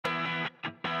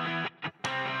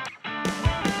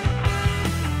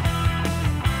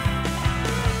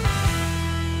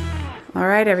All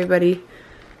right, everybody.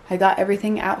 I got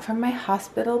everything out from my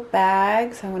hospital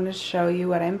bag, so I wanted to show you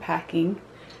what I'm packing.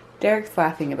 Derek's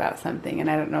laughing about something, and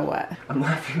I don't know what. I'm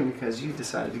laughing because you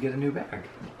decided to get a new bag.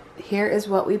 Here is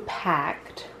what we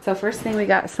packed. So first thing, we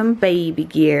got some baby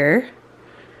gear.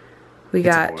 We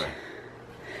got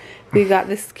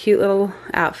this cute little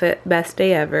outfit, best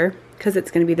day ever, because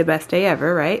it's going to be the best day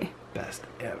ever, right? Best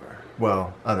ever.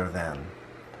 Well, other than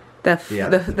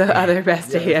the other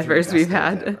best day evers we've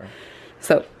had. Ever.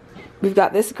 So we've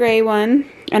got this gray one,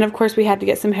 and of course we had to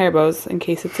get some hair bows in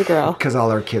case it's a girl. Because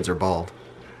all our kids are bald.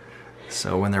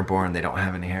 So when they're born, they don't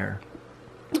have any hair.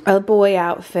 A boy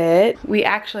outfit. We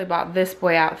actually bought this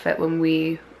boy outfit when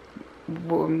we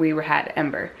had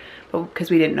Ember, but because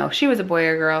we didn't know if she was a boy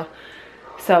or girl.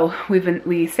 So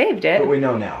we saved it. But we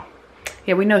know now.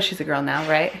 Yeah, we know she's a girl now,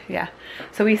 right? Yeah.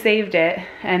 So we saved it,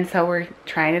 and so we're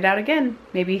trying it out again.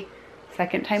 Maybe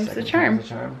second time's the charm.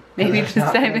 Maybe this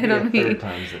time it'll be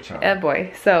a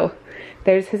boy. So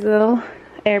there's his little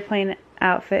airplane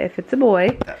outfit if it's a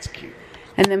boy. That's cute.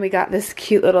 And then we got this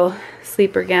cute little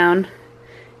sleeper gown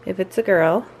if it's a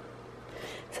girl.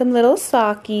 Some little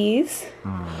sockies.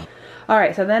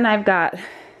 Alright, so then I've got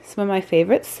some of my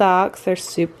favorite socks. They're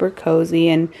super cozy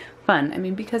and fun. I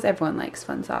mean, because everyone likes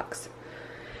fun socks.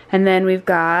 And then we've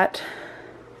got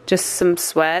just some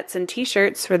sweats and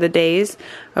t-shirts for the days,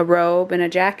 a robe, and a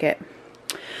jacket.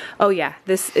 Oh yeah,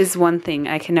 this is one thing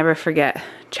I can never forget.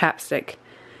 Chapstick.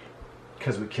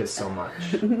 Because we kiss so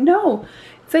much. No.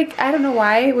 It's like, I don't know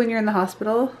why when you're in the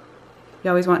hospital, you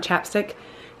always want chapstick.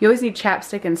 You always need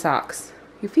chapstick and socks.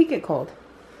 Your feet get cold.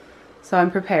 So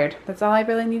I'm prepared. That's all I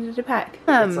really needed to pack.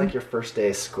 It's like your first day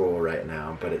of school right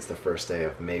now, but it's the first day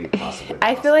of maybe possibly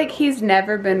I feel like he's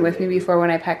never been with me before when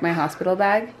I packed my hospital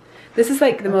bag. This is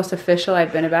like the most official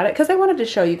I've been about it because I wanted to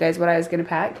show you guys what I was going to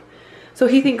pack. So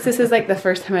he thinks this is like the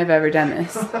first time I've ever done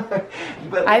this.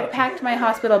 I've packed my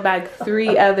hospital bag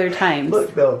 3 other times.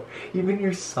 Look though, even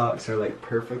your socks are like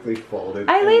perfectly folded.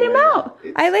 I laid them out.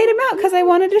 I laid them out because I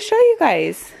wanted to show you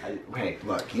guys. Hey,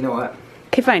 look, you know what?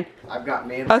 Okay, fine. I've got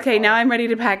me. Okay, now I'm ready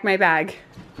to pack my bag.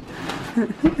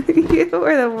 You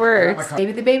are the worst.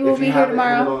 Maybe the baby will be here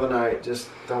tomorrow. In the middle of the night, just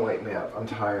don't wake me up. I'm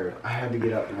tired. I had to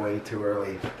get up way too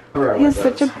early. He has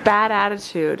such a bad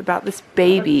attitude about this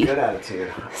baby. Good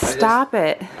attitude. Stop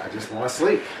it. I just want to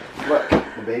sleep. Look,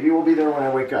 the baby will be there when I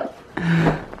wake up.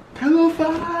 Pillow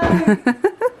fight.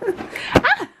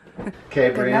 Okay,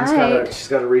 Brienne's she's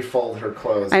got to refold her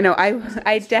clothes. I know.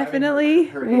 I definitely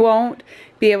won't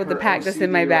be able to pack this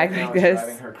in my bag like this. It's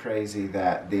driving her crazy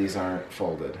that these aren't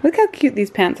folded. Look how cute these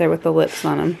pants are with the lips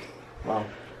on them. Well,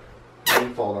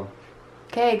 refold them.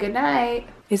 Okay, good night.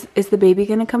 Is the baby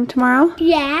gonna come tomorrow?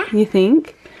 Yeah. You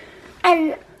think?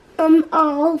 And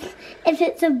if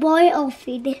it's a boy, I'll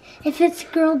feed it. If it's a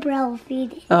girl, I'll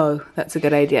feed it. Oh, that's a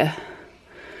good idea.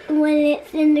 When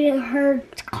it's in her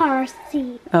car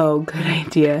seat. Oh, good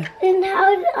idea. Then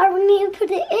how are we need to put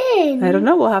it in? I don't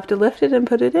know. We'll have to lift it and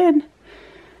put it in.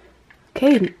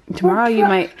 Okay, tomorrow you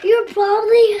might. You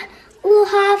probably will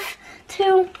have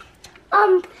to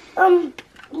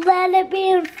let it be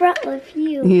in front with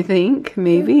you. You think?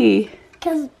 Maybe.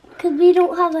 Because we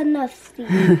don't have enough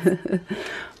seats.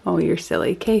 Oh, you're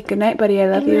silly. Okay, good night, buddy. I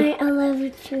love you. Good night. I love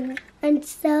you too. I'm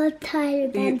so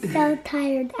tired. I'm so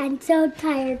tired. I'm so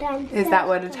tired. Is that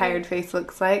what a tired face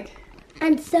looks like?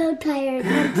 I'm so tired.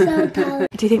 I'm so tired.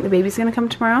 Do you think the baby's gonna come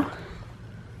tomorrow?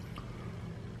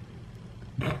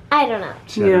 I don't know.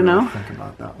 You don't know? Think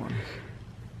about that one.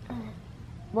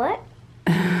 What?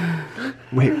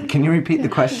 Wait, can you repeat the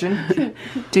question?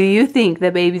 Do you think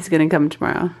the baby's gonna come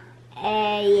tomorrow?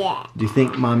 Yeah. Do you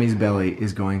think mommy's belly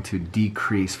is going to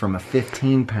decrease from a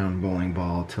 15-pound bowling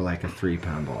ball to like a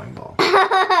 3-pound bowling ball?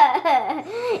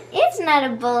 It's not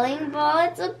a bowling ball,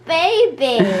 it's a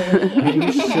baby. Are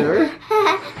you sure?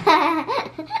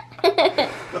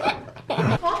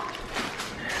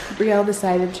 Brielle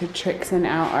decided to Trixen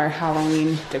out our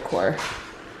Halloween decor.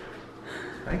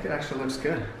 I think it actually looks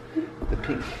good.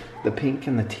 The pink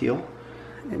and the teal.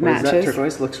 It That matches.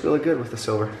 turquoise looks really good with the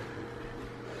silver.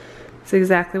 It's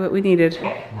exactly what we needed.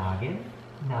 Noggin.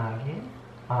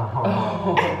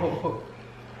 Oh.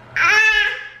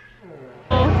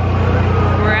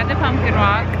 We're at the pumpkin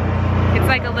walk. It's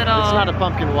like a little. It's not a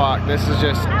pumpkin walk. This is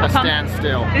just a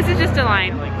standstill. This is just a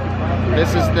line.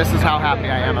 This is how happy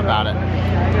I am about it.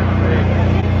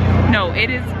 No, it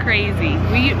is crazy.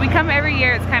 We come every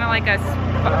year. It's kind of like a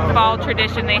fall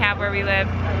tradition they have where we live,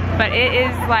 but it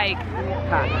is like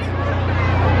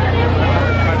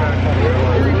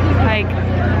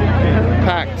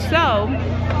Packed. so.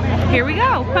 Here we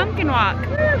go, pumpkin walk.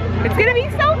 It's gonna be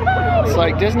so fun. It's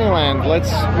like Disneyland.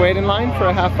 Let's wait in line for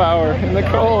a half hour in the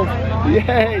cold.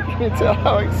 Yay, can you tell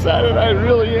how excited I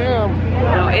really am?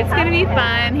 No, it's gonna be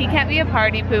fun. He can't be a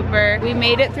party pooper. We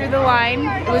made it through the line.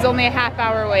 It was only a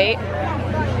half-hour wait.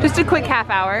 Just a quick half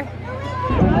hour.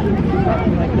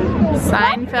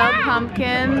 Seinfeld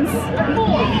pumpkins.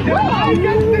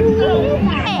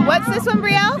 What's this one,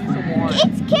 Brielle?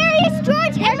 It's Curious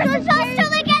George, and we're supposed to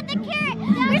look at the carrot.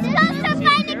 We're supposed to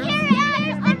find the carrot.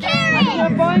 There's the carrot. I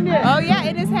can't find it. Oh yeah,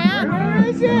 in his hand. Where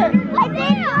is it? I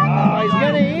think. Oh, he's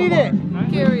gonna eat it.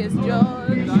 Curious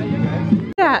George.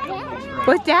 Yeah.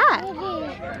 What's that?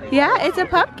 Yeah, it's a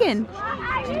pumpkin. It's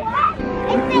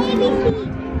the ABC.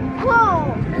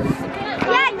 Whoa.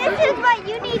 Yeah, this is what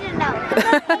you need to know.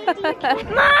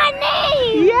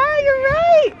 Money! Yeah, you're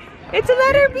right. It's a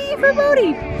letter B for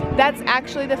Bodhi. That's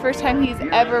actually the first time he's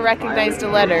ever recognized a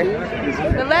letter.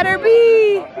 The letter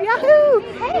B! Yahoo!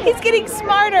 He's getting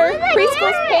smarter.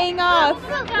 Preschool's paying off.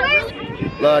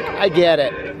 Look, I get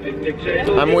it.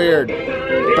 I'm weird,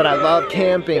 but I love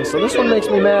camping, so this one makes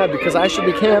me mad because I should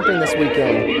be camping this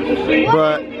weekend.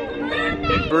 But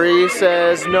Bree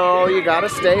says, no, you gotta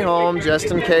stay home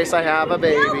just in case I have a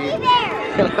baby.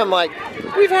 And I'm like,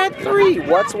 we've had 3,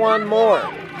 what's one more?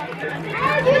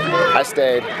 I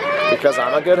stayed because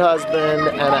I'm a good husband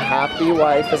and a happy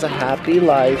wife is a happy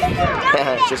life.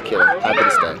 Just kidding, happy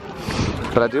to stay.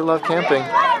 But I do love camping.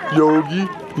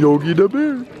 Yogi the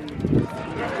bear.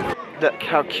 Look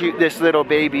how cute this little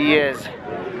baby is.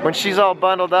 When she's all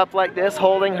bundled up like this,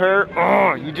 holding her,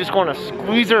 oh, you just want to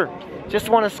squeeze her. Just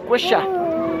want to squish her.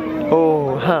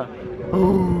 Oh, huh.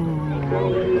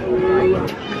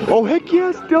 Oh, heck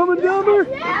yes, Dumb and Dumber.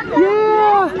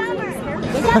 Yeah.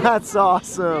 That's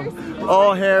awesome.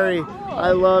 Oh, Harry,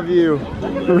 I love you.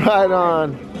 Right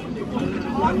on.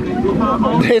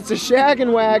 It's a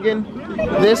shaggin' wagon.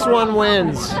 This one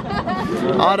wins.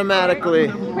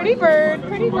 Automatically. Pretty bird,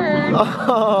 pretty bird.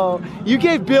 Oh, you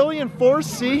gave Billy and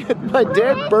 4C my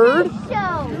dead bird?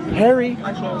 Harry,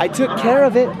 I took care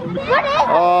of it.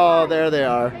 Oh, there they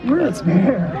are. We're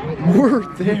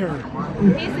there.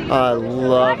 I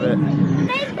love it.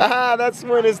 Ah, that's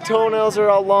when his toenails are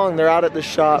all long. They're out at the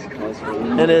shop.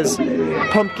 And his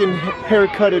pumpkin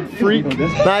haircutted freak.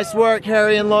 Nice work,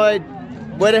 Harry and Lloyd.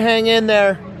 Way to hang in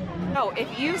there. No,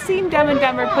 if you've seen Dumb and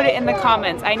Dumber, put it in the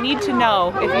comments. I need to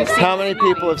know if you've seen How many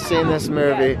people have seen this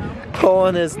movie?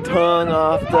 Pulling his tongue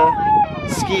off the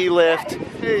ski lift.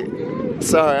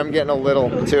 Sorry, I'm getting a little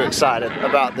too excited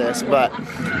about this, but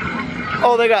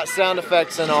oh, they got sound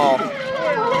effects and all.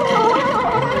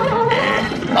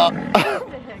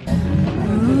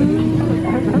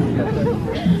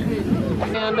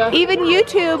 Even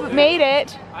YouTube made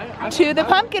it to the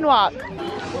pumpkin walk.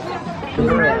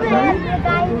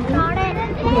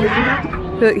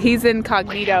 Look, he's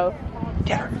incognito.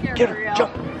 Get her,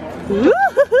 jump.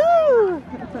 Woo-hoo-hoo.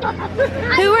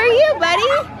 Who are you,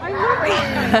 buddy?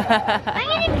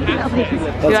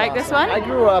 You like this one? I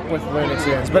grew up with Looney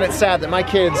Tunes, but it's sad that my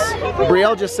kids,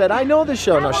 Brielle just said, I know the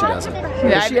show. No, she doesn't.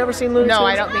 Has she ever seen Looney Tunes? No,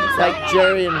 I don't think so. Like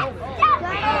Jerry and...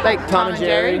 Like Tom and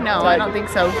Jerry? No, I don't think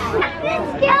so.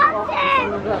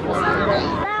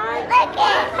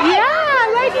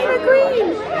 Yeah, Lightning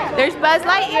McQueen. There's Buzz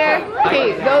Lightyear.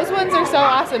 Okay, those ones are so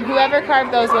awesome. Whoever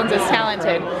carved those ones is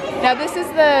talented. Now this is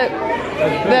the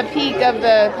peak of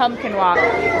the pumpkin walk.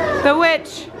 The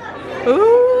witch.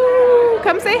 Ooh,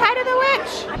 come say hi to the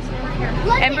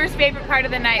witch. Ember's favorite part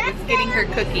of the night was getting her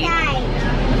cookie.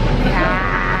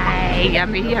 Hi,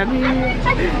 yummy, yummy.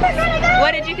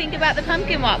 What did you think about the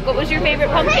pumpkin walk? What was your favorite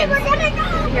pumpkin?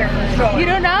 You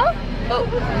don't know? Oh,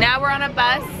 now we're on a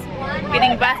bus,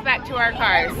 getting bused back to our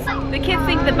cars. The kids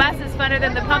think the bus is funner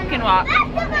than the pumpkin walk.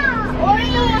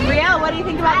 Brielle, what do you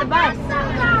think about the bus?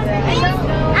 Amazing.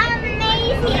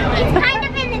 It's kind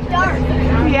of in the dark.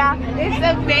 Yeah, it's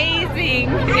amazing.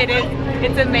 It is.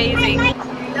 It's amazing.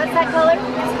 What's that color?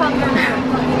 It's pumpkin.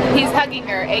 He's hugging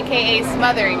her, aka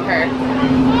smothering her.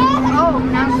 Oh,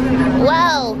 now.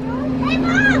 Whoa.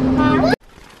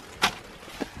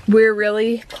 We're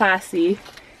really classy.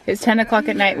 It's 10 o'clock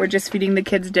at night. We're just feeding the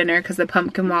kids dinner because the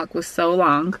pumpkin walk was so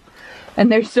long.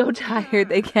 And they're so tired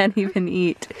they can't even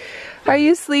eat. Are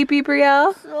you sleepy,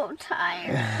 Brielle? So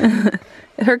tired.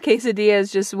 Her quesadilla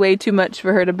is just way too much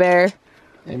for her to bear.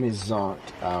 Amy's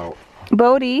zonked out.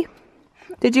 Bodhi,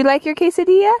 did you like your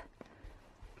quesadilla?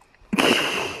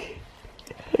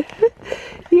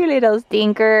 You little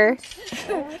stinker.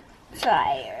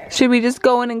 Tired. Should we just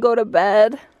go in and go to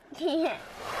bed? Yeah.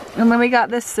 And then we got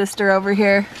this sister over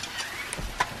here.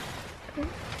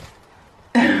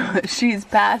 She's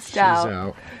passed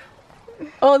out.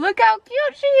 Oh, look how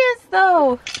cute she is,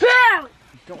 though.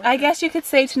 I guess you could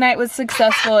say tonight was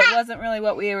successful. It wasn't really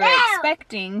what we were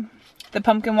expecting. The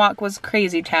pumpkin walk was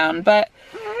crazy town, but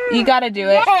you gotta do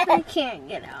it. I can't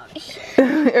get out.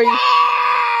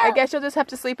 I guess you'll just have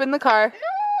to sleep in the car.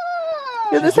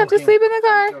 You'll just have to sleep in the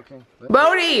car.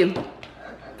 Bodhi!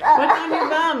 What's on your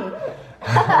bum?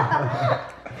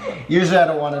 Usually I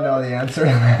don't want to know the answer to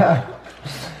that.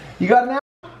 You got an apple?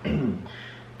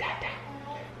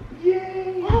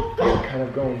 Yay! Kind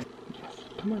of going.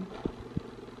 Come on.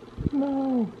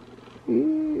 No.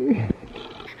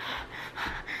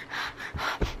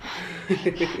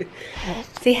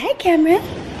 Say hi, camera.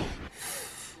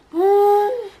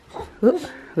 Whoop,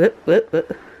 whoop, whoop,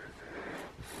 whoop.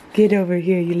 Get over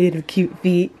here, you little cute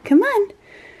feet. Come on.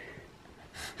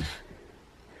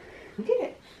 Get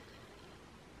it.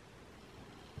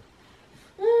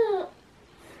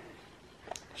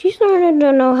 She's starting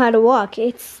to know how to walk.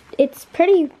 It's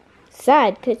pretty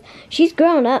sad because she's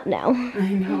grown up now. I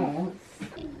know.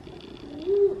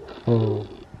 Oh.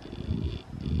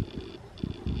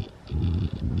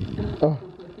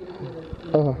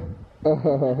 Oh.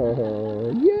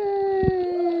 Yay!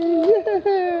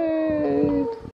 Yay!